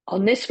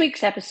On this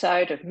week's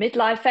episode of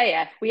Midlife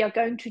AF, we are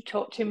going to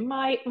talk to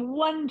my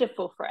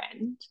wonderful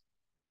friend,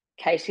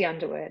 Katie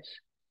Underwood.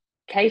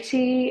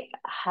 Katie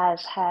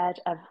has had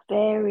a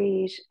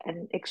varied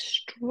and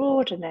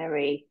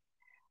extraordinary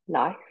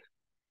life.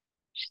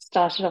 She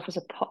started off as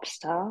a pop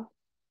star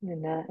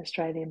in the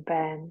Australian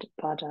band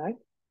Bardo.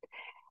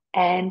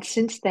 And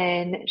since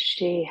then,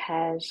 she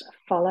has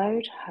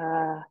followed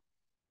her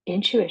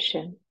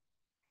intuition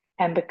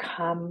and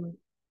become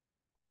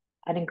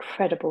an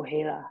incredible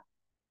healer.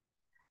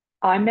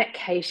 I met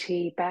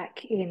Katie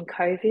back in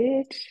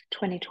COVID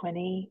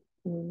 2020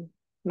 in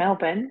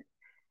Melbourne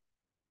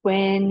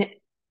when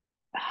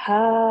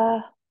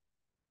her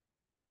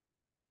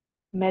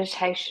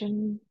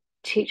meditation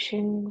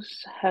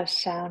teachings, her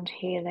sound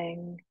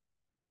healing,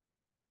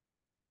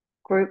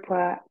 group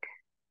work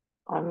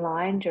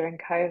online during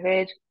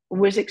COVID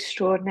was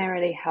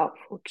extraordinarily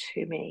helpful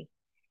to me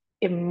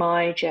in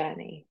my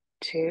journey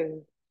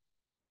to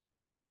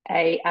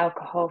a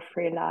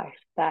alcohol-free life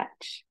that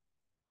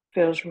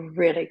feels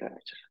really good.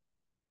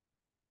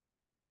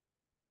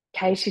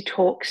 Katie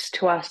talks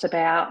to us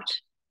about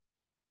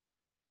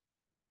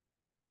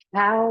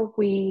how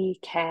we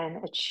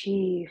can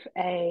achieve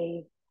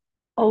a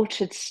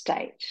altered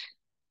state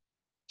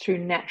through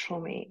natural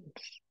means.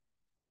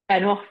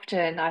 And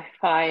often I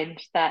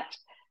find that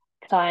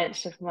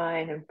clients of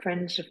mine and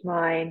friends of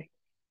mine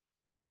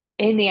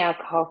in the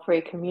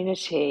alcohol-free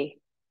community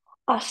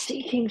are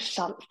seeking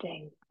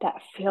something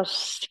that feels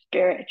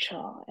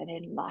spiritual and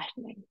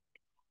enlightening.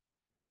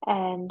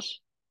 And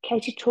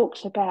Katie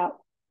talks about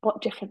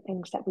what different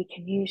things that we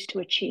can use to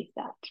achieve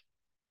that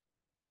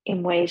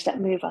in ways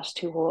that move us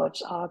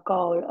towards our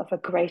goal of a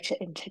greater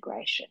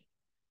integration,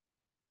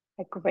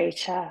 a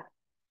greater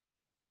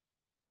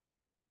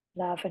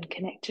love and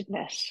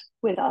connectedness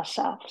with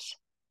ourselves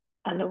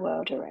and the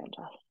world around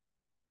us.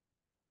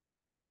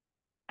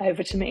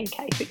 Over to me,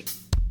 Katie.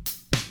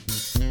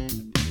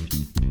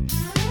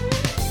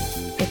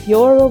 If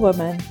you're a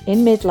woman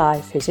in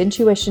midlife whose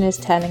intuition is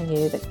telling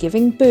you that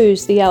giving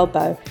booze the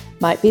elbow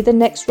might be the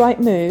next right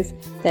move,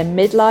 then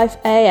Midlife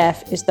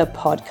AF is the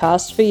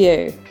podcast for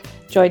you.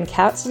 Join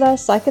counsellor,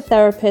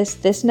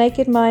 psychotherapist, This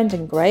Naked Mind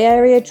and Grey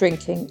Area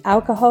Drinking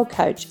alcohol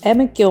coach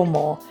Emma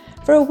Gilmore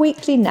for a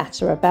weekly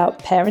natter about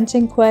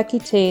parenting quirky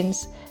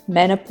teens,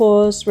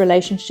 menopause,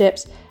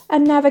 relationships,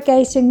 and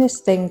navigating this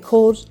thing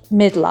called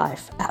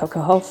midlife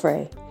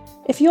alcohol-free.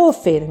 If you're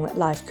feeling that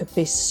life could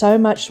be so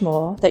much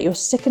more, that you're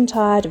sick and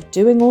tired of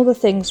doing all the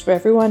things for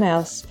everyone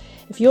else,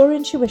 if your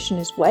intuition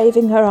is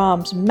waving her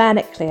arms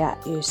manically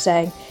at you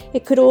saying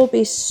it could all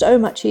be so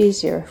much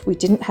easier if we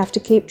didn't have to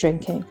keep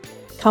drinking,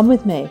 come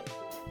with me.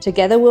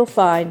 Together we'll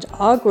find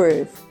our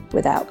groove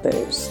without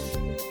booze.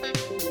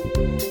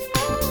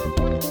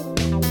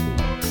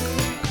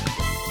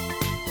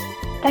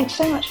 Thanks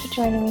so much for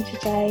joining me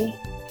today,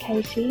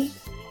 Katie.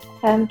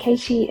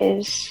 Katie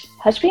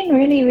has been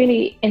really,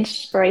 really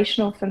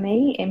inspirational for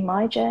me in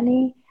my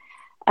journey,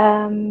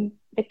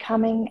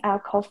 becoming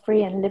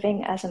alcohol-free and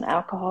living as an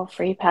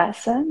alcohol-free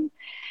person,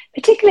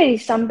 particularly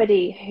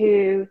somebody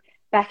who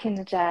back in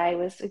the day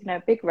was,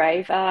 a big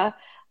raver. I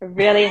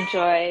really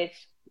enjoyed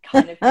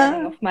kind of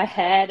getting off my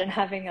head and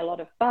having a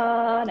lot of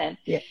fun and,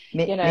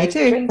 me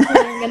too. Drinking.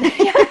 And,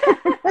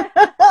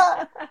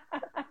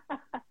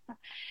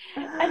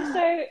 and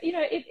so,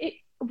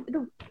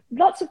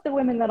 lots of the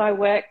women that I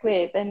work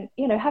with and,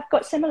 have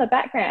got similar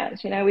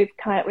backgrounds.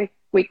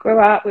 We grew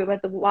up, we were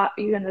the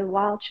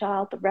wild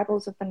child, the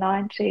rebels of the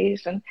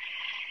 90s and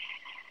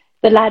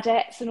the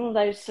ladettes and all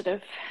those sort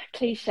of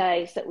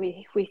cliches that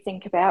we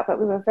think about, but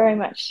we were very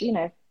much,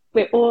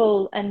 we're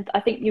all, and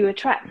I think you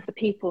attract the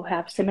people who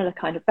have similar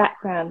kind of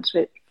backgrounds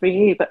for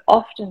you, but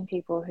often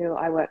people who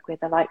I work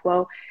with are like,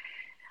 well,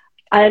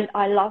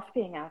 I love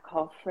being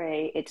alcohol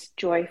free. It's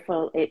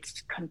joyful,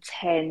 it's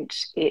content,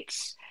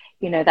 it's,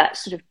 that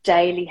sort of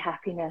daily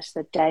happiness,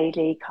 the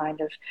daily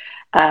kind of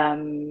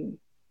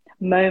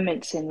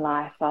moments in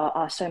life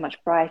are so much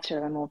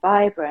brighter and more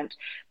vibrant,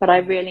 but I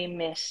really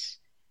miss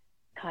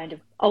kind of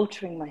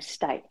altering my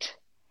state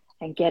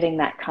and getting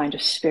that kind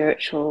of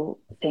spiritual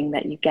thing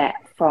that you get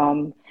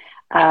from,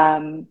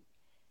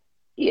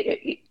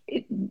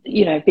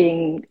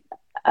 being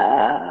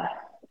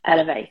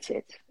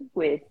elevated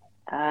with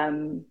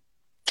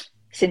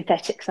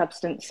synthetic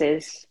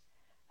substances,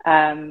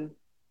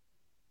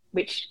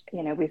 which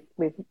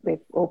we've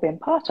all been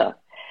part of.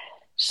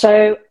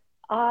 So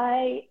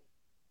I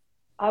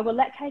will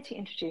let Katie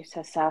introduce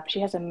herself. She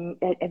has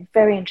a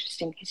very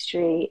interesting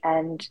history,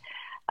 and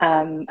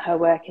her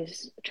work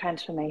is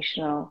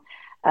transformational.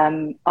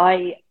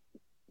 I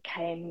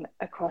came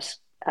across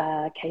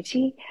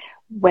Katie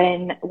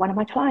when one of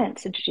my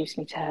clients introduced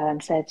me to her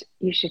and said,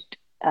 you should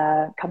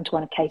come to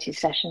one of Katie's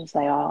sessions.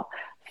 They are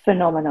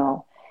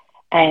phenomenal.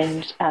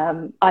 And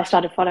I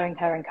started following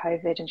her in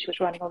COVID, and she was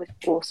running all this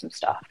awesome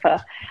stuff for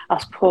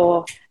us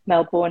poor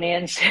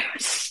Melbournians who were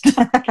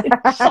stuck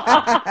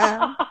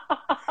inside.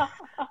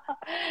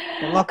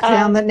 The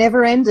lockdown that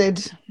never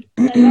ended.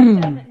 So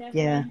never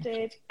Yeah.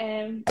 ended.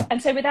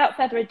 And so without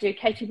further ado,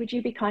 Katie, would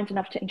you be kind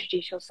enough to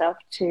introduce yourself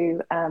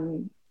to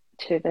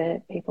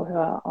the people who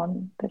are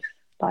on this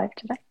live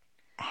today?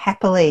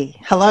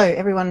 Happily. Hello,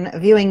 everyone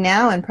viewing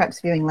now and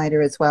perhaps viewing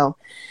later as well.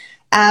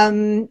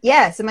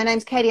 So my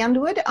name's Katie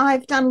Underwood.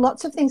 I've done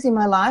lots of things in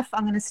my life.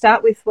 I'm going to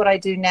start with what I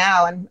do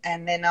now,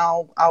 and then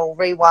I'll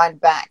rewind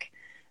back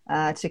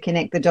to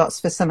connect the dots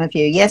for some of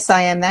you. Yes,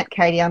 I am that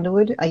Katie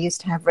Underwood. I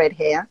used to have red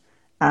hair.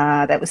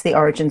 That was the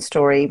origin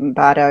story.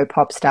 Bardo,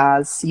 pop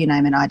stars, you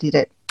name it, I did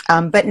it.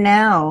 But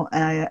now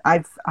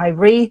I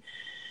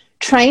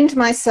retrained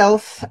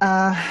myself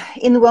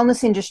in the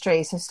wellness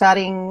industry. So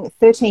starting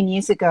 13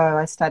 years ago,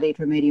 I studied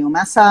remedial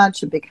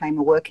massage and became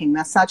a working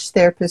massage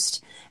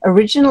therapist,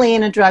 originally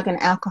in a drug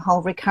and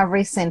alcohol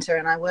recovery centre.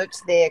 And I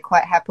worked there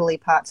quite happily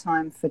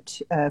part-time for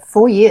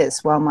 4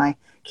 years while my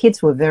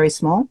kids were very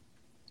small.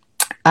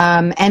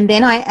 And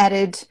then I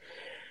added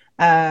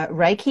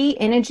Reiki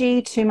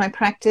energy to my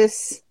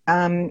practice.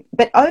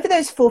 But over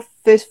those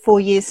first 4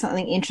 years,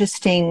 something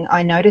interesting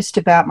I noticed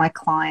about my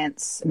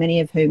clients, many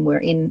of whom were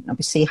in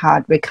obviously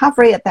hard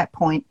recovery at that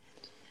point,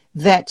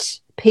 that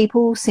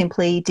people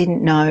simply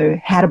didn't know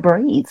how to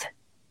breathe.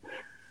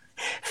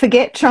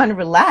 Forget trying to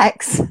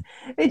relax.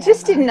 They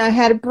just didn't know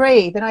how to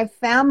breathe. And I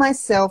found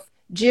myself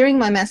during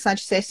my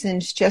massage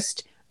sessions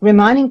just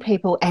reminding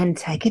people, and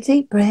take a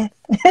deep breath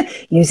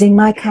using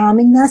my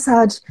calming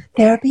massage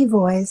therapy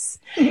voice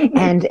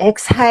and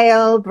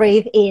exhale,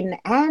 breathe in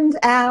and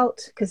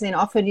out, because then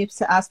often you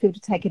ask people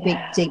to take a big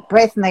deep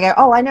breath and they go,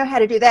 oh, I know how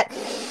to do that.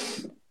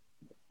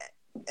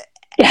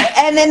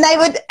 And then they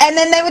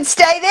would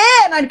stay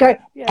there, and I'd go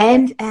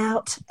and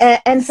out.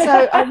 And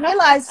so I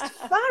realized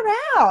far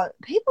out,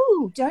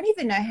 people don't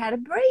even know how to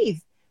breathe.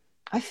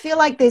 I feel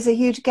like there's a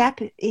huge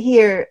gap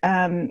here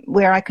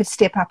where I could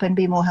step up and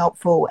be more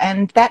helpful.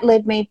 And that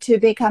led me to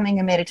becoming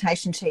a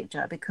meditation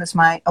teacher, because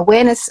my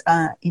awareness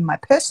in my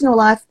personal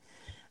life,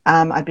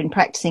 I've been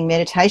practicing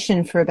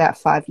meditation for about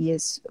 5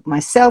 years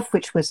myself,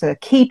 which was a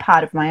key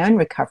part of my own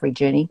recovery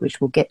journey, which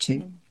we'll get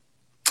to.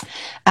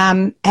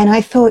 And I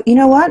thought, you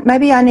know what,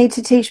 maybe I need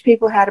to teach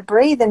people how to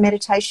breathe, and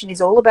meditation is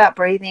all about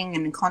breathing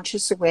and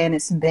conscious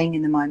awareness and being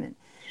in the moment.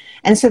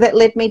 And so that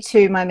led me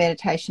to my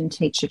meditation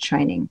teacher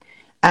training.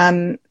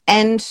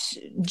 And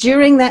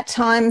during that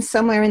time,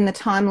 somewhere in the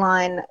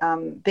timeline,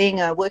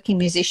 being a working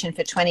musician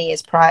for 20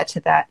 years prior to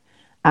that,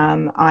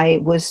 I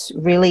was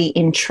really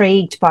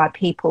intrigued by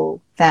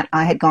people that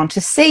I had gone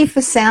to see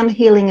for sound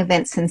healing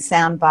events and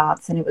sound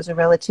baths. And it was a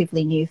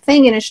relatively new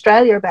thing in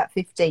Australia about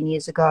 15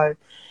 years ago.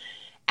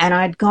 And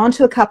I'd gone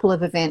to a couple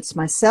of events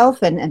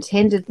myself and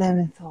attended them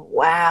and thought,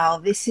 wow,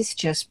 this is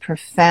just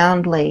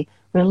profoundly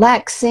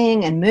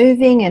relaxing and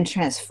moving and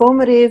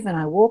transformative. And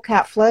I walk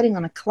out floating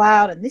on a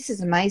cloud, and this is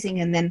amazing.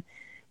 And then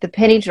the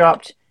penny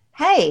dropped,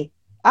 hey,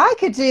 I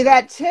could do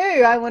that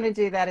too. I want to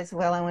do that as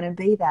well. I want to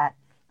be that.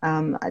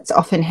 It's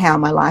often how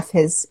my life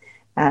has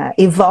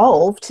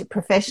evolved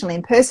professionally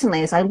and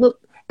personally, as I look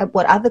at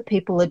what other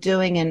people are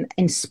doing and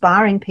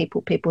inspiring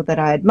people that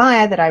I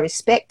admire, that I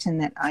respect,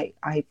 and that I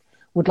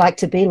would like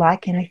to be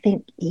like. And I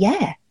think,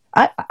 yeah,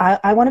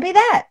 I want to be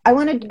that. I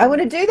want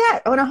to do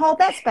that. I want to hold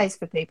that space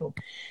for people.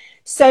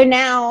 So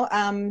now,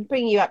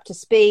 bringing you up to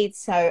speed,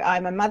 so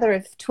I'm a mother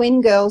of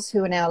twin girls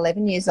who are now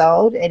 11 years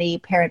old. Any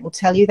parent will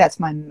tell you that's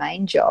my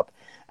main job.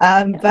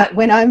 But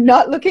when I'm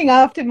not looking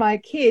after my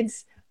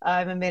kids,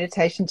 I'm a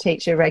meditation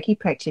teacher, Reiki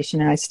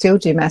practitioner. I still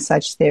do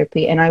massage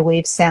therapy, and I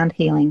weave sound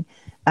healing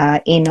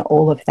in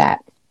all of that.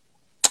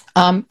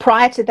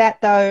 Prior to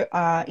that, though,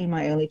 in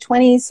my early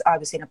 20s, I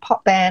was in a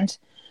pop band.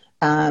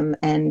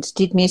 And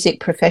did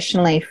music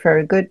professionally for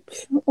a good,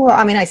 well,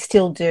 I mean, I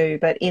still do,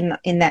 but in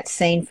that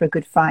scene for a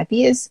good 5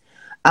 years.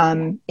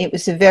 It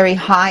was a very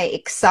high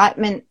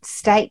excitement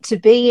state to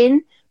be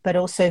in, but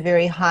also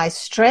very high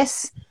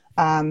stress.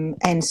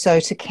 And so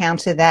to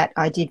counter that,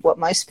 I did what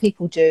most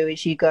people do,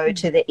 is you go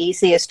to the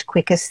easiest,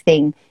 quickest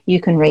thing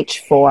you can reach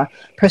for.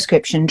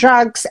 Prescription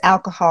drugs,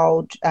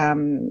 alcohol,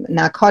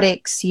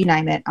 narcotics, you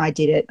name it, I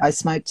did it. I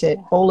smoked it,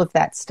 all of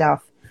that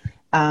stuff.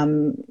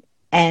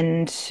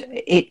 And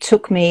it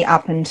took me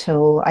up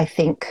until, I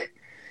think,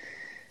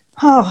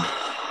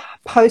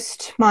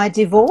 post my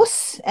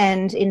divorce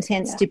and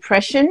intense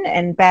depression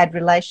and bad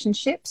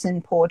relationships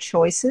and poor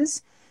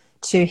choices,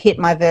 to hit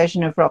my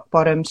version of rock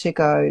bottom, to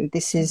go,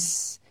 this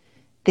is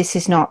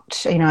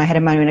not, you know, I had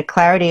a moment of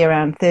clarity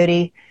around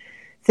 30,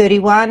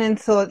 31 and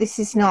thought, this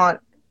is not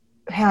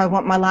how I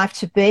want my life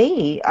to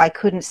be. I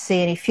couldn't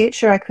see any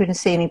future. I couldn't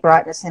see any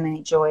brightness and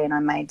any joy. And I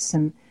made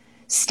some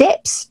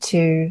steps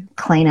to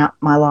clean up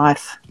my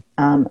life.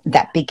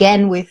 That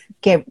began with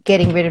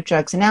getting rid of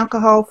drugs and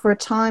alcohol for a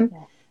time.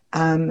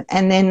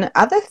 And then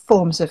other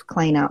forms of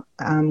cleaning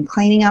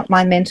up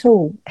my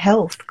mental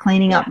health,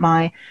 cleaning up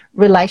my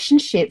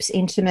relationships,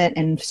 intimate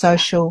and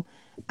social.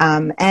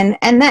 And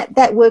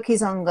that work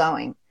is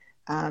ongoing.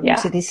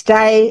 To this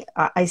day,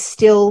 I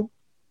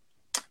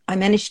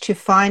managed to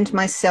find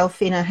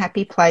myself in a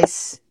happy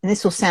place. And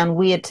this will sound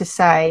weird to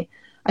say.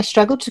 I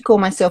struggled to call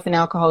myself an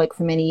alcoholic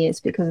for many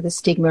years because of the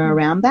stigma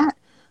around that.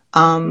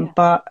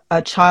 but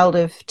a child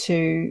of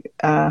two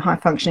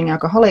high-functioning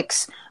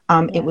alcoholics,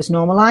 it was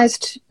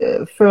normalized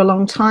for a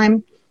long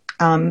time.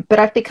 But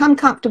I've become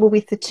comfortable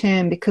with the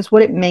term because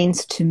what it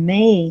means to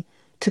me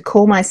to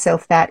call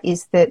myself that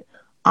is that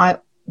I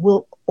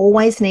will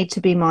always need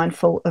to be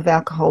mindful of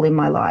alcohol in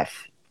my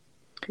life.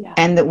 Yeah.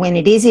 And that when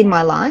it is in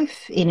my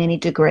life in any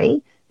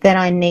degree, then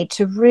I need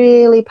to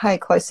really pay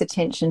close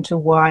attention to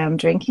why I'm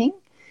drinking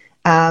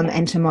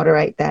and to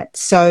moderate that.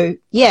 So,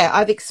 yeah,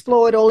 I've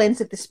explored all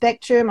ends of the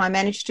spectrum. I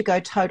managed to go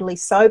totally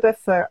sober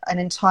for an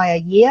entire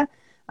year,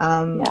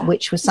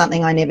 which was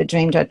something I never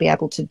dreamed I'd be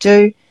able to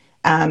do.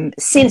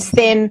 Since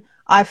then,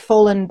 I've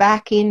fallen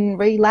back in,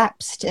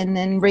 relapsed, and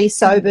then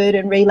re-sobered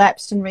and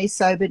relapsed and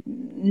re-sobered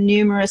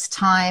numerous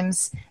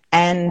times.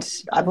 And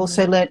I've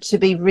also learnt to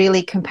be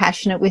really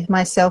compassionate with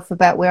myself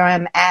about where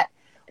I'm at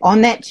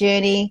on that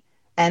journey,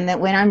 and that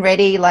when I'm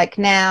ready, like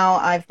now,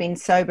 I've been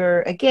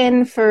sober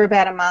again for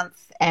about a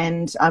month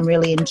and I'm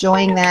really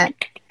enjoying that.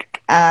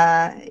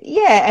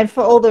 And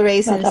for all the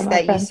reasons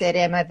that you said,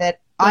 Emma,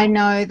 that I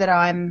know that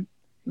I'm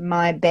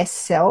my best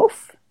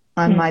self,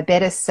 I'm my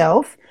better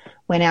self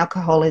when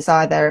alcohol is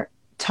either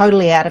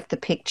totally out of the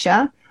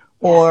picture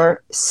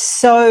or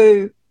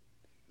so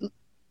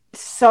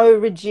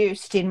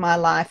reduced in my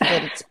life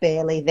that it's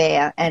barely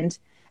there. And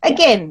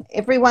again,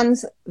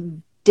 everyone's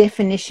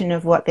definition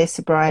of what their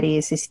sobriety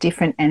is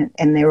different, and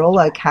they're all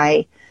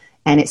okay,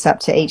 and it's up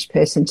to each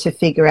person to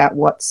figure out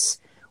what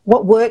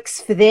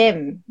works for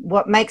them,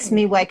 what makes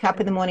me wake up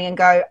in the morning and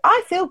go,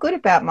 I feel good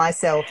about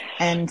myself.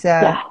 And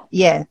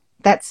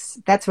that's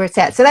where it's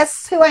at. So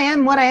that's who I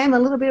am, what I am, a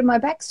little bit of my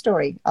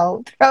backstory.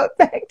 I'll throw it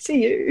back to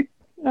you.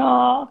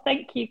 Oh,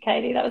 thank you,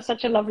 Katie. That was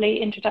such a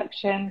lovely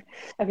introduction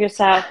of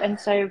yourself, and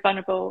so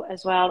vulnerable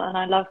as well. And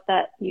I love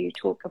that you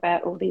talk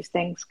about all these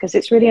things because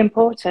it's really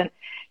important.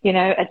 You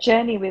know, a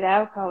journey with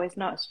alcohol is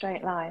not a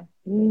straight line.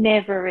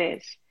 Never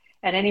is.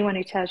 And anyone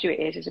who tells you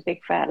it is a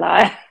big fat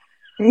liar.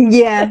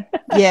 Yeah,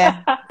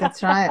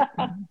 that's right.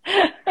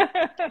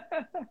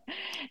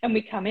 And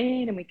we come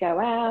in and we go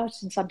out,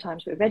 and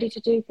sometimes we're ready to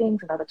do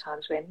things and other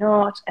times we're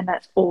not, and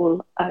that's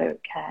all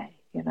okay,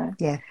 you know.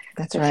 Yeah,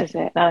 that's this right. Is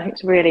it. I think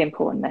it's a really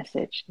important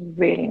message,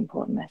 really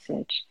important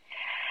message.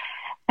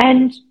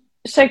 And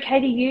so,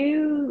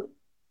 Katie,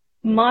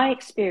 my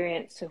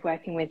experience of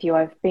working with you,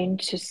 I've been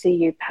to see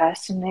you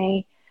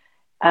personally.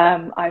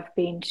 I've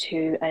been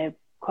to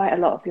quite a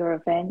lot of your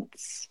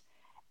events,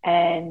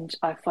 and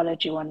I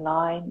followed you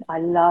online. I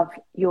love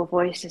your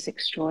voice is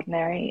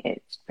extraordinary.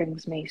 It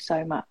brings me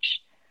so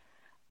much.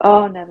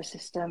 Nervous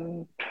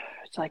system.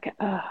 It's like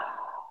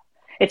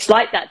it's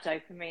like that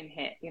dopamine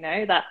hit, you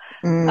know, that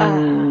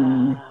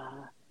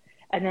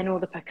and then all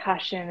the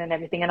percussion and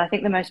everything. And I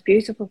think the most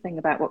beautiful thing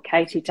about what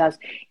Katie does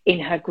in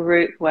her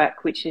group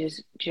work, which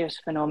is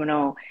just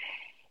phenomenal,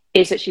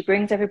 is that she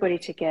brings everybody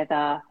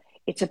together.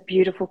 It's a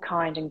beautiful,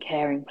 kind and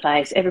caring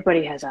place.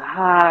 Everybody has a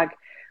hug.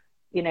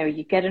 You know,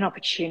 you get an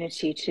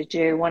opportunity to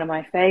do one of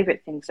my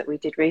favorite things that we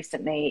did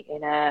recently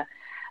in a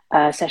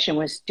session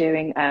was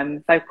doing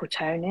vocal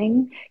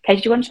toning.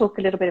 Katie, do you want to talk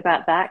a little bit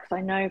about that? Because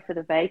I know for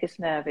the vagus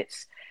nerve,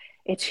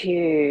 it's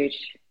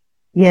huge.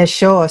 Yeah,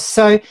 sure.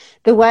 So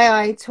the way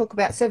I talk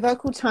about,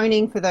 vocal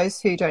toning, for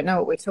those who don't know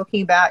what we're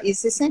talking about,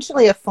 is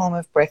essentially a form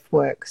of breath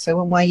work.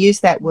 So when I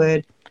use that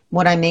word,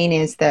 what I mean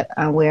is that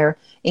we're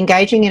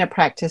engaging in a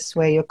practice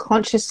where you're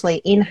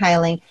consciously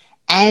inhaling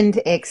and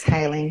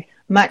exhaling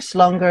much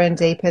longer and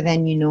deeper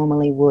than you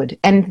normally would.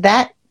 And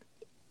that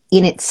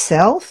in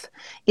itself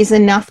is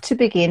enough to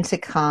begin to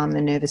calm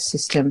the nervous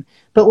system.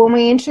 But when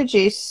we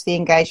introduce the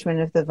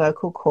engagement of the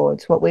vocal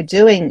cords, what we're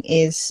doing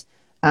is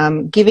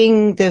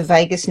giving the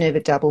vagus nerve a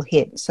double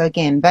hit. So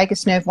again,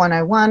 vagus nerve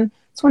 101,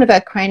 it's one of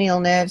our cranial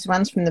nerves,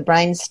 runs from the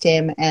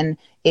brainstem, and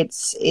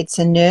it's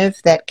a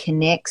nerve that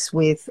connects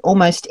with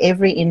almost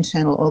every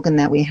internal organ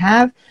that we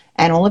have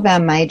and all of our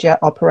major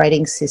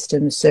operating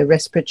systems, so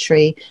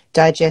respiratory,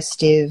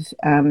 digestive,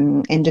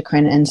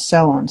 endocrine, and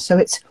so on. So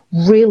it's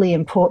really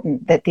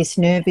important that this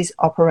nerve is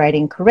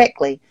operating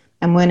correctly.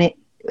 And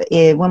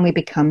when we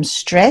become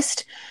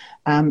stressed,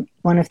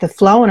 one of the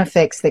flow-on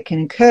effects that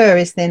can occur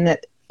is then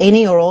that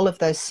any or all of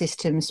those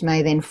systems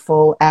may then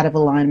fall out of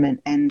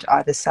alignment and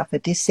either suffer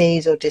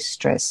disease or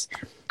distress.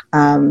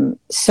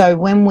 So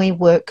when we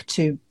work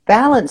to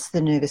balance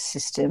the nervous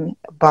system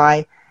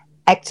by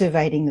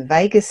activating the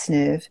vagus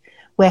nerve,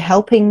 we're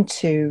helping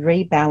to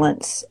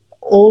rebalance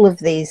all of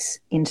these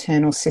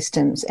internal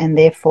systems and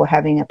therefore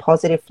having a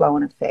positive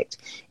flow-on effect,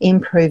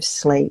 improve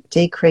sleep,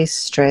 decrease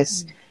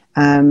stress,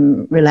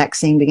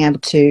 relaxing, being able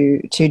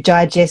to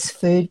digest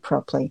food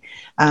properly,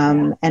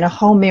 and a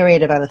whole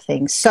myriad of other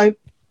things. So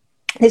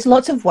there's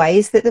lots of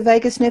ways that the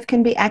vagus nerve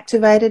can be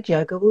activated.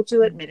 Yoga will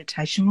do it,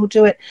 meditation will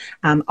do it,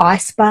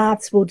 ice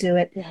baths will do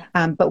it.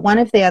 But one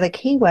of the other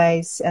key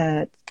ways,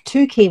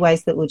 two key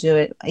ways that we'll do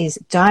it is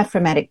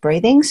diaphragmatic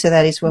breathing. So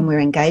that is when we're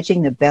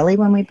engaging the belly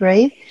when we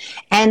breathe.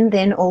 And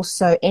then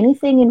also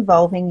anything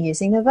involving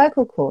using the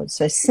vocal cords.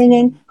 So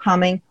singing,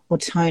 humming, or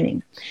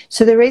toning.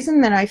 So the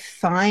reason that I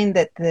find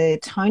that the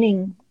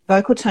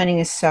vocal toning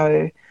is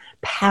so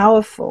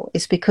powerful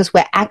is because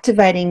we're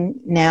activating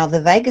now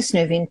the vagus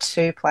nerve in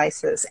two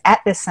places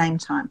at the same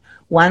time.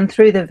 One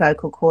through the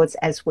vocal cords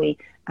as we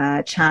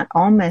chant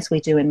Om, as we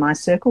do in my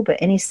circle, but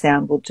any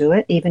sound will do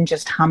it. Even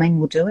just humming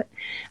will do it.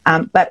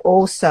 But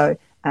also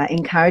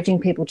encouraging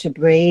people to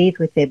breathe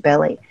with their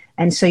belly.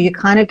 And so you're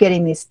kind of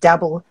getting this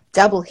double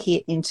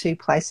hit in two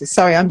places.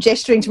 Sorry, I'm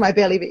gesturing to my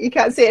belly, but you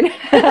can't see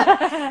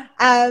it.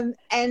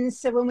 And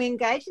so when we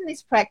engage in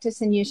this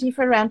practice, and usually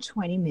for around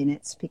 20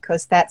 minutes,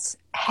 because that's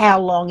how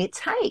long it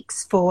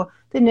takes for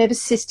the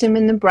nervous system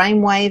and the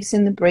brain waves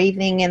and the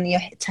breathing, and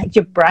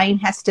your brain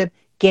has to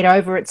get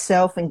over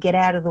itself and get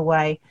out of the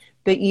way.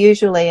 But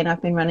usually, and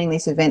I've been running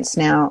these events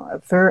now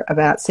for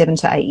about 7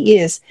 to 8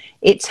 years,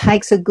 it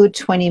takes a good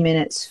 20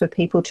 minutes for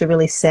people to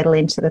really settle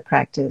into the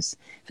practice.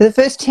 For the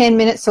first 10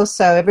 minutes or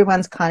so,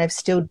 everyone's kind of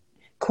still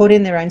caught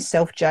in their own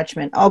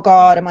self-judgment. Oh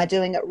God, am I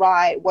doing it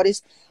right? What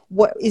is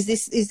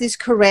this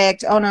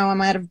correct? Oh no,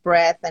 I'm out of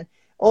breath. And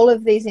all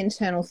of these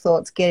internal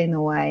thoughts get in the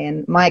way.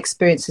 And my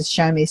experience has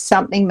shown me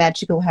something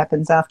magical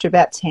happens after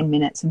about 10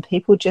 minutes, and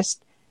people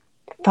just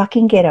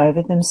fucking get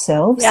over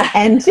themselves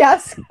and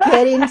just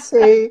get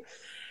into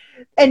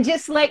and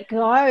just let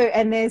go.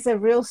 And there's a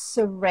real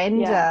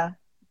surrender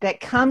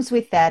that comes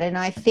with that. And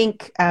I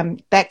think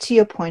back to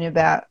your point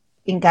about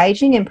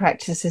engaging in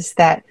practices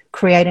that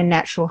create a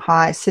natural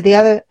high. So the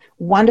other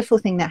wonderful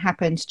thing that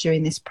happens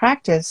during this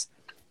practice,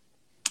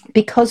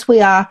 because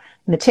we are,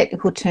 the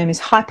technical term is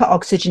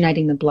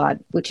hyperoxygenating the blood,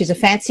 which is a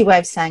fancy way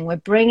of saying we're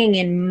bringing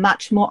in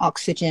much more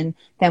oxygen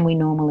than we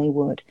normally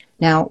would.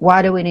 Now,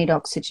 why do we need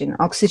oxygen?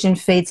 Oxygen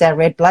feeds our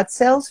red blood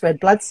cells.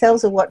 Red blood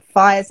cells are what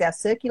fires our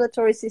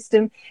circulatory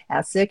system.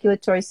 Our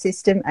circulatory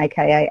system,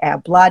 aka our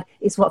blood,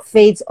 is what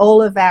feeds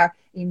all of our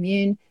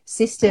immune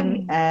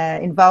system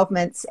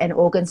involvements and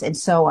organs and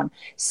so on.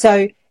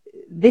 So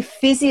the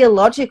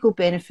physiological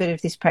benefit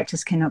of this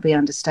practice cannot be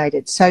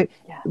understated. So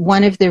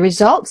one of the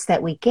results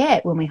that we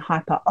get when we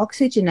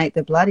hyperoxygenate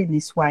the blood in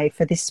this way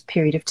for this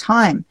period of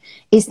time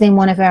is then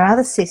one of our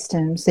other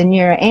systems, the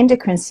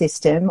neuroendocrine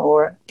system,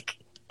 or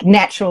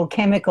natural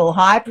chemical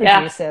high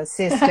producer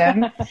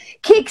system,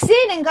 kicks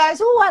in and goes,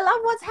 oh, I love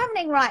what's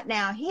happening right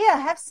now. Here,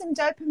 have some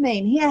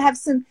dopamine. Here, have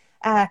some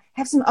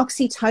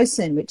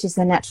oxytocin, which is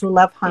the natural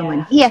love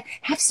hormone. Here,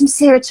 have some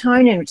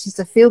serotonin, which is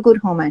the feel-good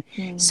hormone.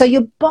 So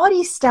your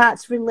body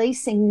starts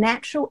releasing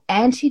natural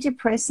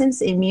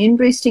antidepressants,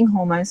 immune-boosting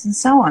hormones, and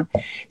so on.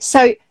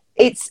 So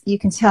you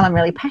can tell I'm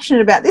really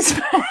passionate about this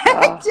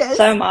practice.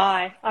 So am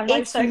I.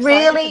 It's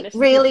really,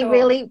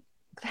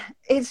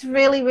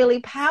 really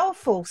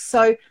powerful.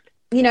 So,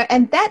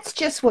 and that's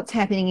just what's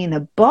happening in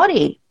the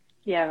body.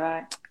 Yeah,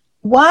 right.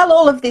 While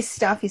all of this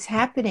stuff is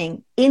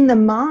happening in the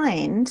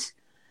mind,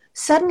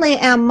 suddenly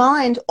our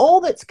mind,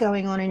 all that's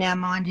going on in our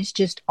mind is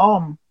just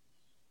Om.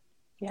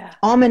 Yeah.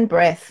 Om and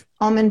breath,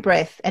 Om and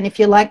breath. And if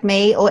you're like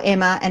me or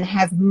Emma and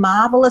have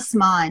marvelous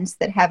minds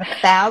that have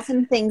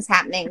 1,000 things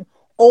happening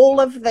all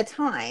of the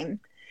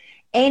time,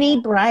 any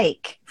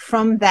break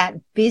from that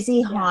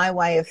busy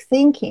highway of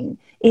thinking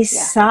is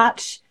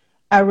such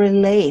a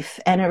relief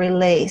and a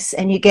release.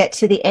 And you get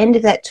to the end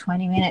of that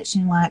 20 minutes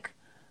and you're like,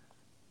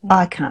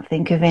 I can't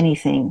think of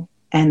anything.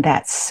 And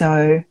that's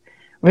so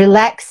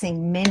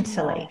relaxing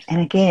mentally.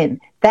 And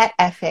again, that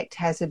affect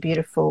has a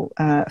beautiful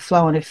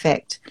flow-on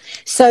effect.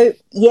 So,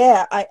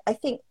 I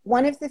think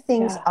one of the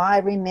things I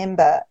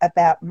remember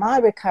about my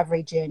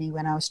recovery journey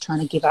when I was trying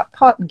to give up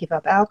pot and give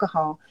up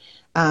alcohol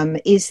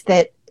is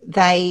that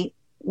they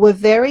were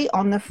very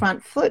on the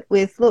front foot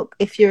with, look,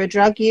 if you're a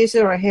drug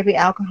user or a heavy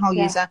alcohol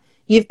user,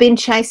 you've been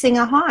chasing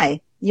a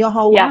high your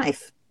whole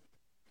life.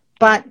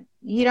 But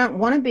you don't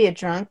want to be a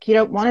drunk, you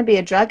don't want to be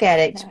a drug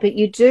addict, but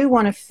you do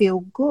want to feel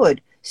good.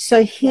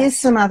 So here's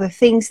some other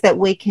things that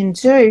we can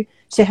do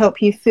to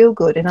help you feel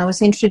good. And I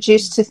was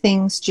introduced to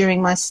things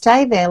during my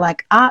stay there,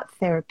 like art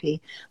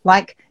therapy,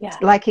 like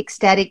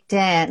ecstatic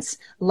dance,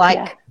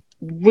 like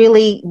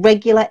really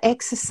regular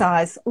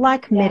exercise,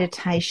 like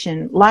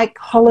meditation, like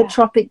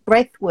holotropic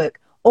breath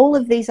work, all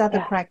of these other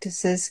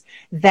practices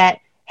that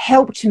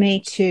helped me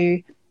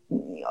to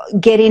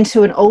get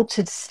into an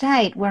altered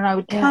state where I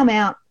would come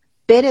out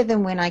better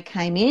than when I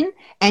came in,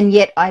 and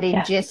yet I'd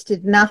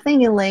ingested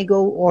nothing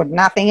illegal or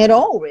nothing at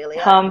all really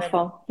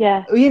harmful.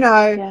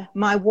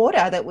 My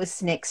water that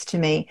was next to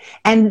me.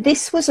 And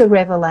this was a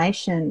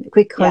revelation,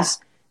 because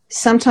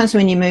sometimes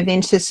when you move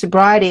into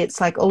sobriety,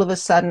 it's like all of a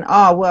sudden,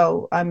 oh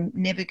well, I'm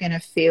never going to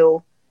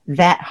feel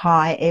that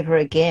high ever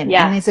again.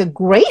 And there's a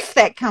grief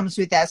that comes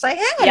with that. It's like,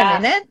 hang on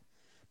a minute,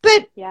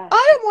 but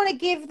I don't want to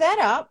give that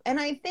up. And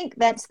I think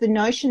that's the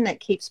notion that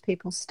keeps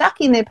people stuck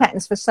in their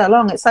patterns for so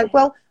long. It's like,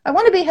 well, I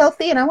want to be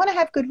healthy and I want to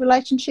have good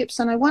relationships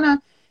and I want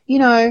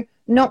to,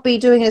 not be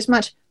doing as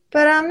much,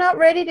 but I'm not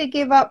ready to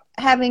give up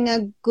having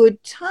a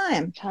good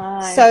time.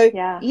 So,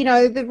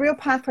 the real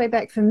pathway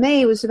back for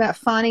me was about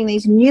finding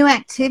these new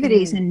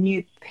activities and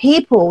new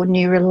people,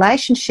 new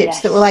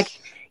relationships that were like,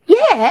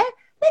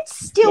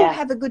 let's still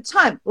have a good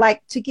time.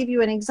 Like, to give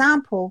you an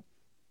example,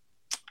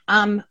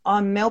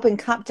 on Melbourne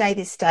Cup Day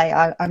this day.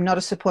 I'm not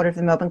a supporter of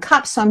the Melbourne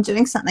Cup, so I'm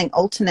doing something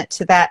alternate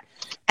to that.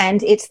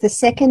 And it's the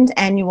second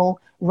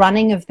annual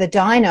running of the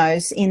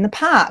dinos in the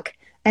park.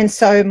 And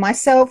so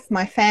myself,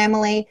 my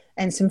family,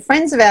 and some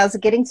friends of ours are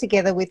getting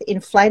together with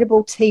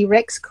inflatable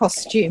T-Rex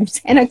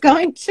costumes and are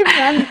going to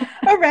run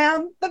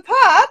around the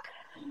park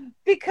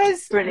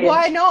because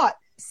why not?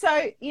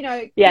 So, you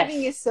know,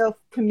 giving yourself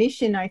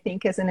permission, I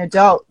think, as an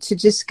adult to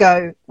just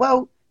go,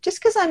 well, just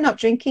because I'm not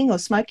drinking or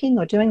smoking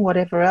or doing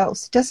whatever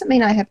else doesn't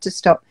mean I have to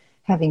stop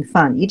having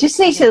fun. You just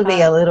need to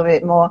be a little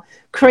bit more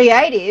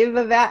creative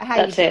about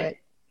how you do it.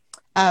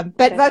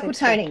 But vocal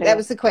toning, that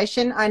was the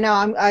question. I know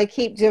I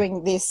keep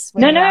doing this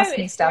when you ask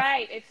me stuff. No,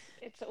 it's great.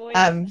 It's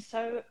always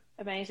so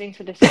amazing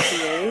to listen to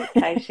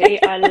you,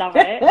 Katie. I love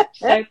it.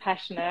 So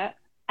passionate.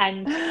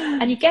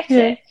 And you get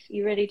it.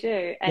 You really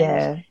do.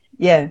 And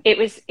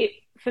it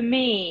for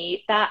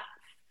me, that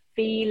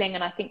feeling,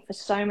 and I think for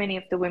so many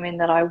of the women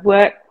that I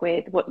work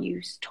with, what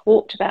you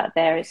talked about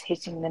there is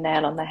hitting the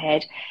nail on the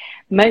head.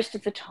 Most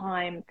of the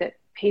time that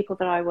people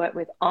that I work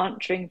with aren't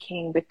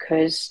drinking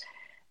because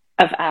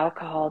of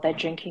alcohol. They're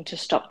drinking to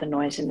stop the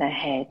noise in their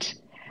head.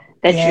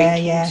 They're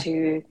drinking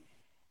to,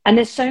 and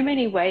there's so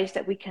many ways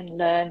that we can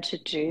learn to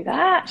do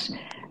that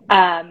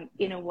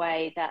in a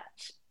way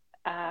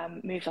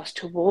that moves us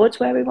towards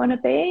where we want to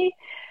be.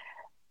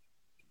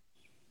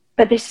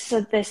 But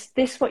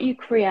this what you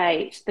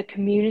create, the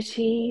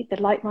community,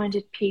 the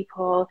like-minded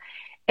people,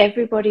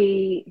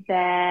 everybody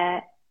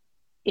there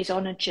is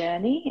on a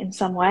journey in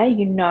some way.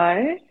 You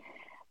know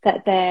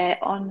that they're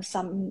on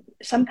some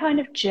kind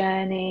of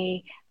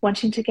journey,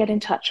 wanting to get in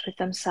touch with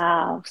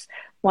themselves,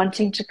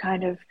 wanting to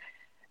kind of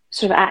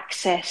sort of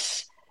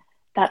access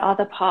that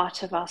other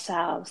part of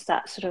ourselves,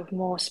 that sort of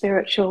more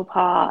spiritual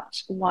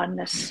part,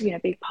 oneness, you know,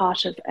 be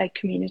part of a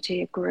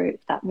community, a group,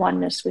 that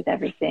oneness with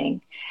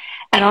everything.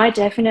 And I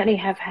definitely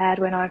have had,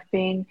 when I've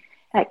been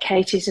at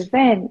Katie's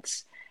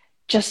events,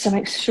 just some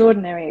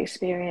extraordinary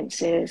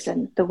experiences,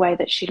 and the way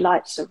that she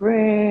lights a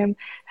room,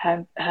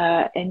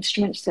 her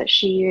instruments that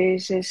she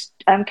uses.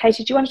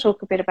 Katie, do you want to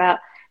talk a bit about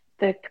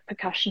the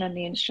percussion and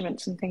the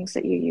instruments and things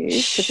that you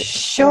use?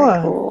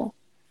 Sure. Cool.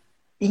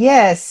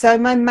 Yeah, so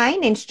my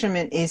main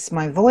instrument is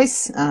my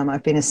voice.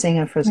 I've been a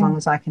singer for as long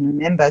as I can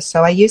remember,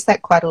 so I use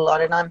that quite a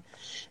lot, and I'm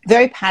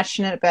very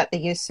passionate about the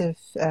use of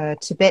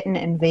Tibetan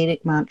and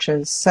Vedic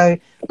mantras. So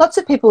lots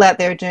of people out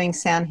there are doing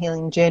sound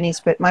healing journeys,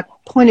 but my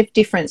point of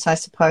difference, I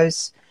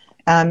suppose,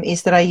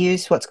 is that I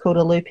use what's called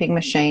a looping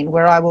machine,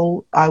 where I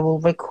will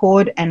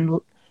record and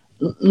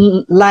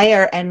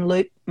layer and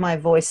loop my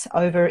voice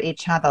over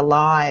each other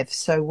live.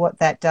 So what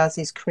that does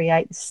is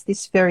create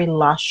this very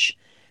lush,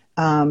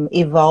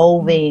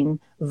 evolving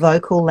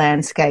vocal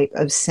landscape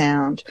of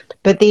sound.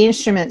 But the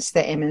instruments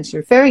that Emma's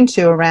referring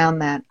to around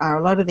that are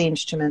a lot of the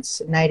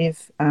instruments,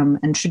 native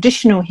and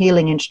traditional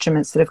healing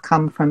instruments that have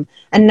come from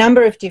a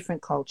number of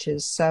different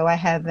cultures. So I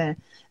have a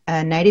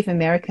Native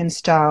American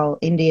style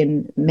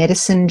Indian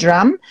medicine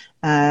drum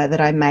that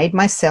I made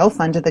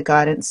myself under the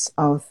guidance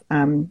of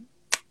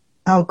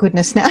oh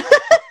goodness, now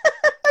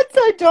it's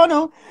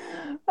O'Donnell.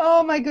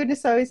 Oh my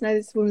goodness, I always know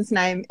this woman's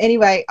name.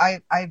 Anyway,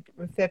 I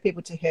refer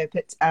people to her,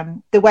 but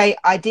the way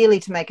ideally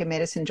to make a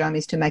medicine drum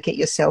is to make it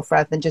yourself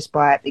rather than just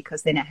buy it,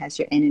 because then it has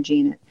your energy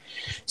in it.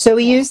 So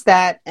we use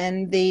that,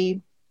 and the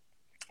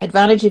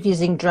advantage of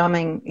using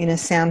drumming in a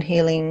sound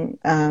healing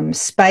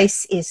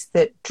space is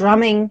that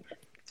drumming,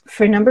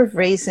 for a number of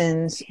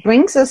reasons,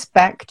 brings us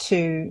back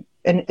to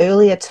an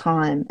earlier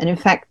time. And in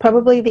fact,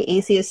 probably the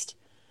easiest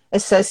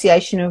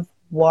association of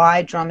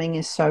why drumming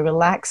is so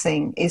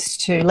relaxing is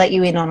to let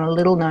you in on a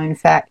little known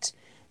fact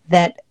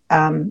that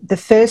the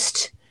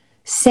first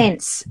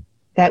sense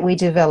that we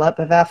develop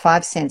of our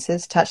five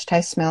senses, touch,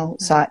 taste, smell,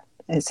 sight,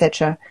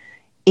 etc.,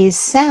 is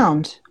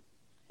sound.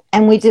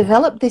 And we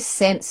develop this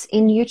sense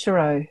in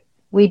utero.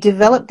 We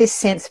develop this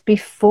sense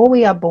before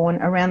we are born,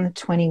 around the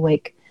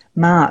 20-week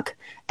mark.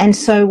 And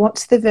so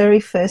what's the very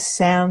first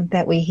sound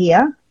that we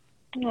hear?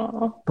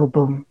 Boom,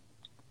 boom,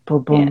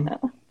 boom, boom.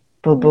 Yeah.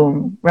 Boom,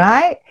 boom,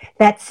 right?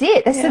 That's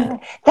it. That's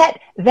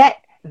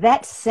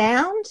that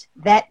sound,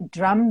 that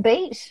drum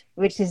beat,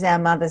 which is our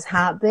mother's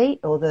heartbeat,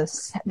 or the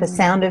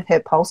sound of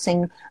her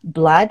pulsing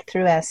blood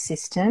through our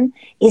system,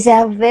 is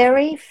our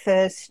very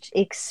first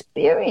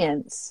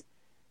experience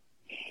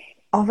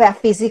of our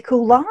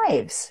physical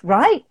lives,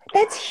 right?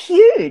 That's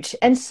huge.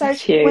 And so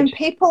when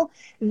people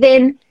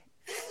then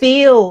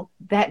feel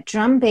that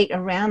drum beat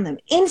around them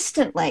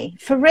instantly,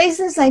 for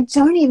reasons they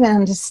don't even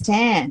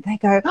understand, they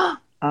go,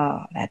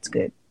 oh, that's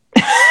good.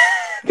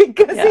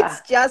 Because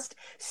it's just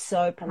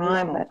so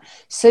primal.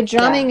 So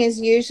drumming is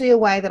usually a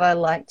way that I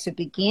like to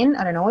begin.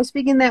 I don't always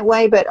begin that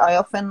way, but I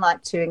often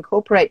like to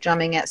incorporate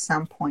drumming at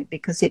some point,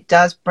 because it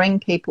does bring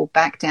people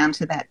back down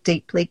to that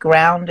deeply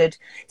grounded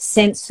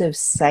sense of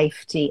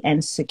safety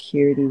and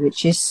security,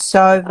 which is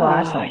so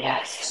vital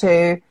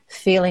to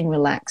feeling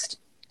relaxed.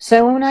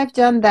 So when I've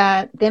done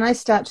that, then I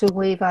start to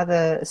weave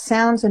other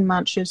sounds and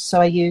mantras.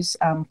 So I use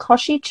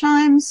koshi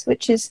chimes,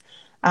 which is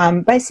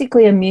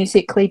basically a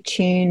musically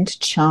tuned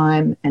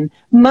chime. And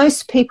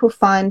most people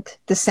find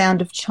the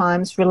sound of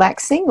chimes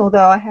relaxing,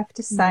 although I have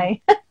to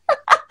say,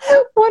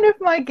 one of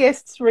my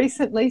guests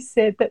recently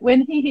said that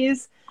when he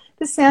hears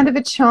the sound of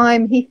a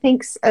chime, he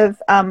thinks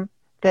of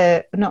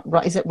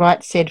is it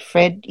Right Said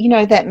Fred? You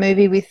know that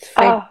movie with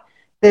Fred,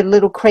 the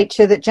little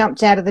creature that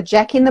jumped out of the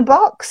Jack in the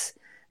Box?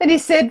 And he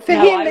said for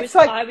him, it's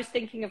like... I was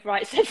thinking of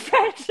Right Said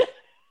Fred.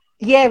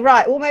 Yeah,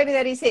 right. Well, maybe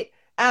that is it.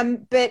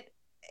 But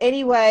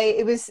anyway,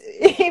 it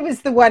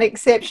was the one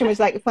exception. Was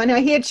like, if I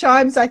hear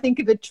chimes, I think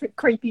of a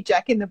creepy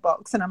Jack in the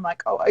Box, and I'm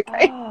like, oh,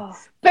 okay. Oh,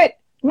 but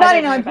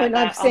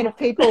 99.9% of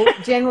people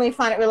generally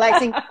find it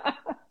relaxing.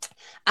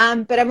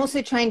 But I'm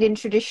also trained in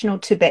traditional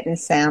Tibetan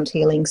sound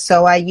healing,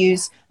 so I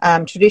use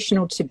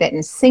traditional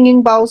Tibetan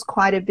singing bowls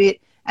quite a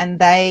bit, and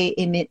they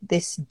emit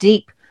this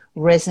deep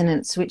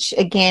resonance, which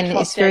again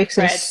is very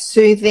sort of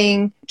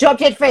soothing. Drop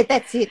Dead Fred,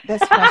 that's it.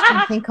 That's what I was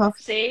trying to think of.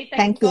 See,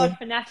 thank God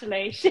for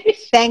Natalie.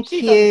 Thank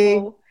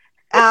you.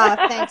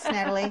 Thanks,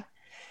 Natalie.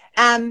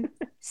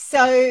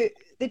 So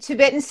the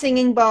Tibetan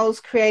singing bowls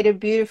create a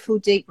beautiful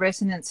deep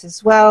resonance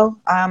as well.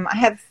 I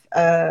have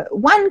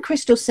one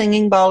crystal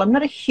singing bowl. I'm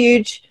not a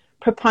huge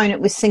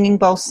proponent with singing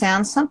bowl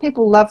sounds. Some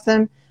people love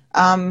them.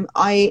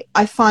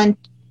 I find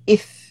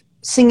if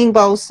singing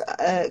bowls,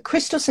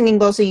 crystal singing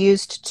bowls are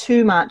used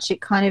too much,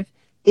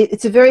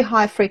 it's a very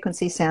high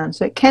frequency sound,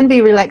 so it can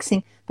be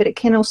relaxing, but it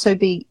can also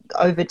be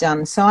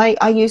overdone. So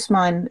I use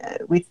mine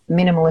with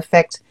minimal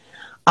effect.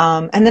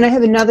 And then I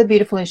have another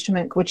beautiful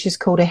instrument which is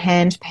called a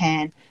hand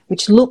pan,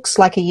 which looks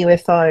like a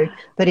UFO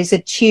but is a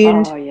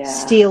tuned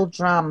steel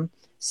drum.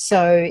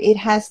 So it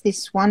has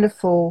this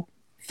wonderful,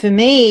 for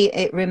me,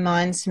 it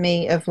reminds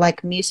me of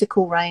like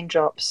musical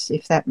raindrops,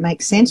 if that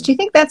makes sense. Do you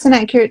think that's an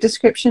accurate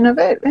description of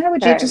it? How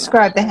would you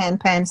describe the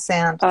handpan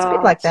sound? It's a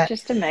bit like that.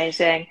 It's just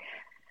amazing.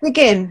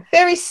 Again,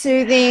 very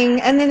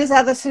soothing. And then there's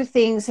other sort of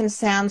things and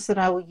sounds that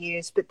I will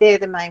use, but they're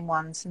the main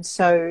ones. And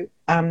so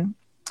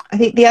I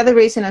think the other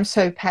reason I'm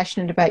so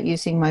passionate about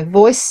using my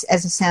voice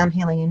as a sound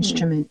healing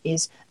instrument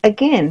is,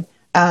 again,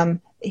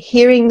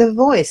 hearing the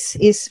voice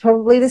is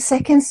probably the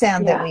second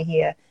sound that we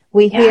hear.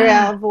 We hear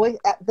our voice,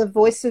 the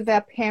voice of our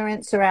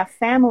parents or our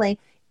family.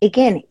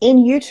 Again, in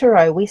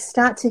utero, we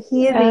start to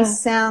hear these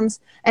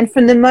sounds. And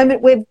from the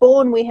moment we're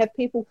born, we have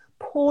people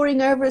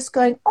pouring over us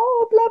going,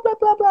 oh, blah, blah,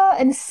 blah, blah,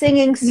 and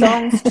singing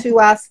songs to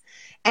us.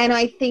 And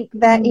I think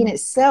that in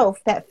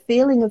itself, that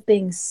feeling of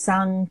being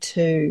sung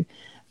to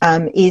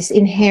is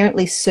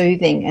inherently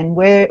soothing. And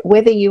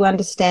whether you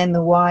understand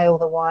the why or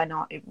the why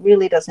not, it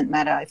really doesn't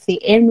matter. If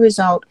the end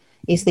result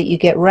is that you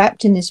get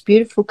wrapped in this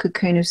beautiful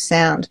cocoon of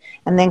sound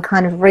and then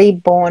kind of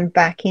reborn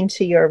back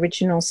into your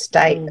original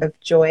state of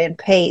joy and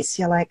peace.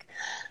 You're like,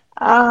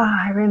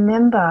 I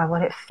remember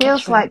what it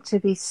feels like to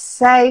be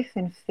safe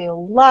and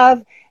feel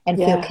love and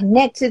feel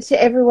connected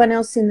to everyone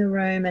else in the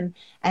room.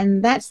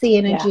 And that's the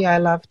energy I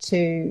love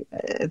to,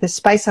 the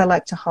space I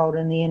like to hold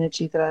and the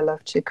energy that I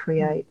love to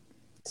create.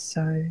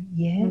 So,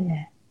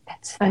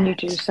 that's that. And you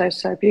do so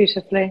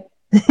beautifully.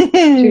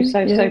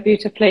 So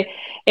beautifully.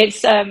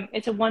 It's a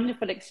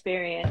wonderful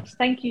experience.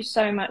 Thank you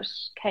so much,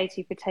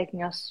 Katie, for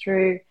taking us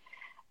through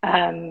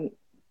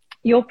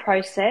your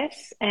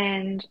process,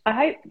 and I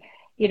hope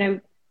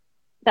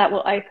that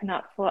will open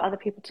up for other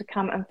people to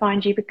come and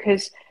find you,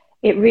 because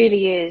it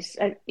really is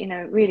an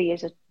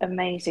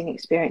amazing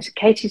experience.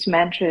 Katie's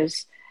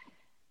mantras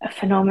are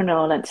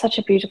phenomenal and such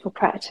a beautiful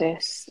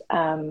practice.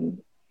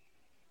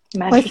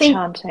 Mantra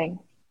chanting.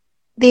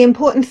 The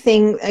important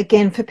thing,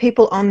 again, for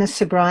people on the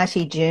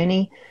sobriety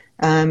journey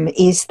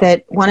is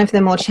that one of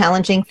the more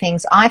challenging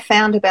things I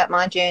found about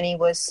my journey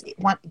was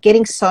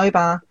getting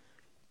sober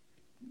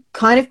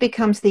kind of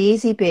becomes the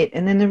easy bit.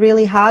 And then the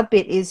really hard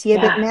bit is,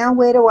 but now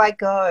where do I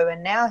go?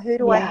 And now who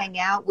do I hang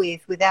out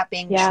with without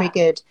being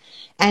triggered?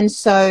 And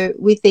so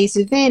with these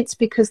events,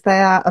 because they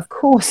are, of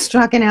course,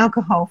 drug and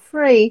alcohol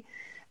free,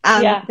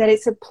 that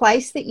it's a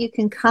place that you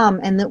can come,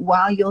 and that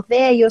while you're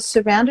there, you're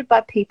surrounded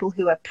by people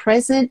who are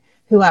present,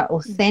 who are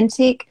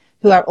authentic,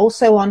 who are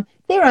also on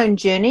their own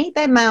journey.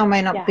 They may or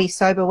may not be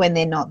sober when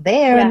they're not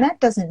there, and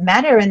that doesn't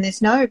matter, and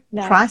there's no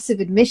price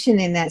of admission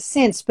in that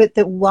sense, but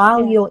that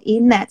while you're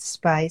in that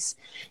space,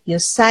 you're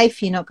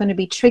safe, you're not going to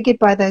be triggered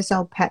by those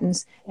old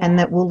patterns, and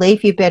that will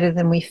leave you better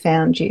than we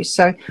found you.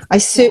 So I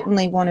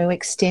certainly want to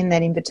extend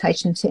that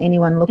invitation to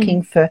anyone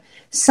looking for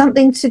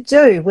something to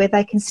do where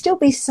they can still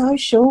be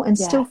social and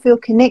still feel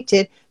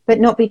connected, but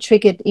not be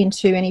triggered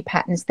into any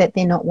patterns that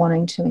they're not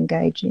wanting to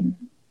engage in.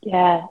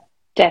 Yeah,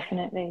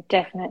 definitely.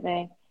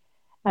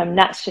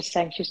 Nat's just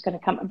saying she's going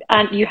to come,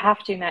 and you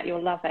have to, Nat,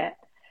 you'll love it.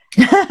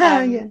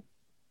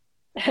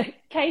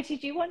 Katie,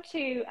 do you want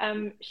to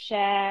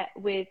share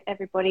with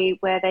everybody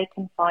where they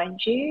can find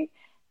you,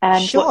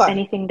 and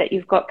anything that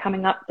you've got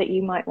coming up that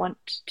you might want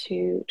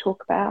to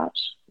talk about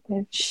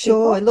with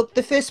people? Look,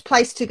 the first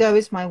place to go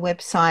is my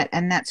website,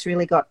 and that's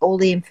really got all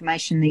the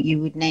information that you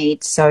would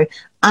need. So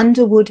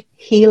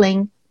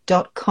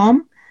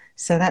underwoodhealing.com.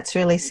 So that's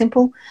really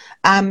simple.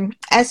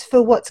 As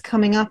for what's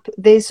coming up,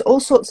 there's all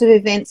sorts of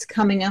events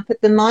coming up.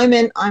 At the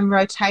moment, I'm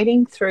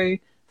rotating through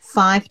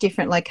 5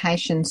 different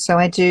locations. So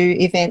I do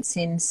events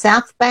in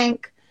South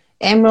Bank,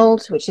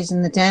 Emerald, which is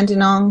in the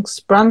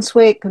Dandenongs,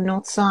 Brunswick,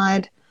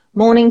 Northside,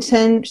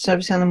 Mornington, which is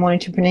obviously on the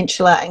Mornington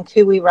Peninsula, and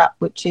Kuwi-Rup,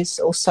 which is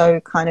also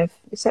kind of,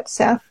 is that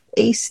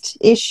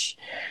southeast-ish?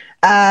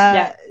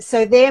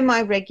 So they're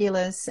my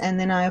regulars, and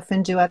then I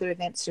often do other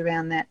events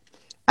around that.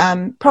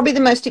 Probably the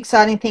most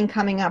exciting thing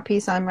coming up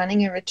is I'm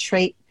running a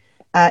retreat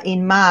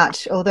in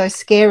March, although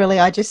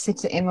scarily, I just said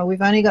to Emma,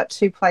 we've only got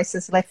 2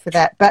 places left for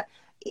that. But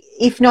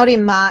if not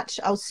in March,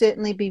 I'll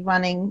certainly be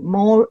running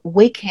more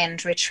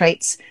weekend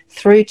retreats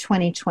through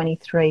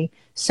 2023.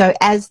 So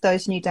as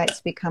those new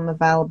dates become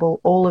available,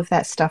 all of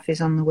that stuff is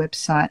on the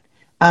website.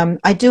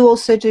 I do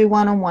also do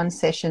one-on-one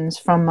sessions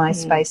from my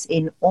space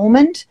in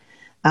Ormond,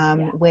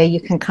 where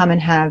you can come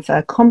and have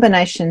a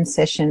combination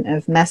session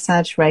of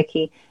massage,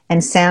 Reiki,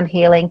 and sound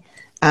healing.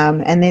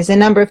 And there's a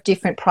number of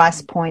different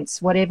price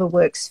points. Whatever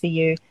works for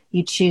you,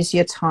 you choose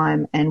your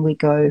time, and we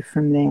go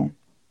from there.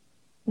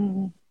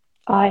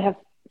 I have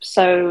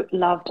so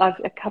loved,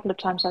 a couple of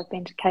times I've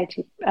been to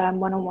Katie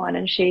one-on-one,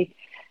 and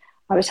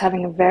I was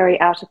having a very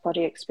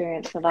out-of-body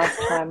experience the last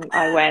time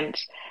I went.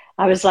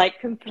 I was like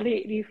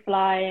completely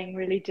flying,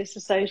 really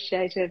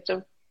disassociated.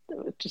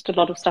 Just a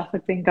lot of stuff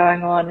had been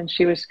going on, and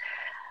she was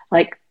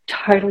like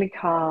totally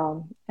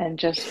calm and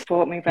just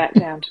brought me back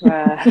down to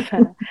earth.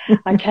 And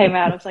I came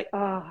out, I was like,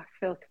 oh, I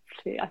feel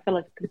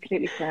like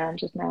completely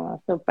grounded now.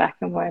 I feel back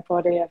in my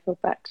body. I feel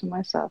back to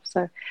myself.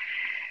 So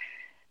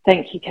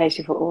thank you,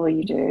 Katie, for all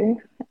you do.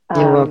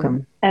 You're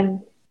welcome.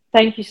 And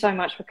thank you so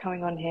much for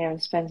coming on here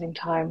and spending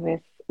time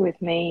with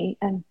me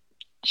and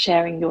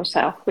sharing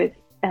yourself with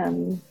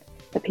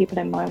the people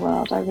in my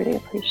world. I really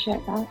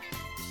appreciate that.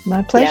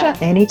 My pleasure.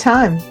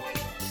 Anytime.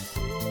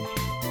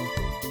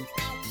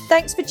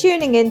 Thanks for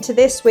tuning in to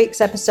this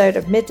week's episode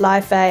of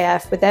Midlife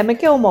AF with Emma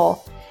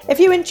Gilmore. If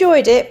you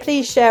enjoyed it,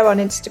 please share on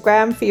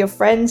Instagram for your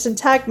friends and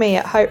tag me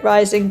at Hope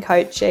Rising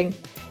Coaching.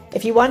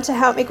 If you want to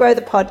help me grow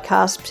the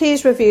podcast,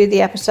 please review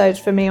the episodes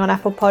for me on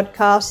Apple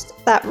Podcasts.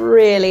 That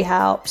really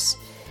helps.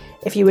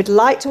 If you would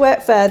like to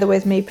work further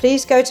with me,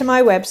 please go to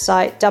my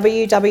website,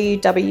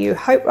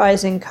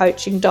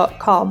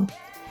 www.hoperisingcoaching.com,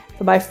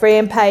 for my free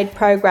and paid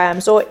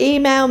programs, or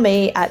email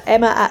me at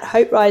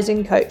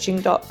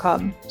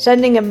emma@hoperisingcoaching.com.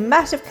 Sending a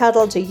massive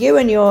cuddle to you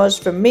and yours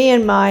from me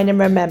and mine, and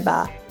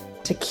remember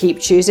to keep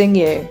choosing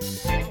you.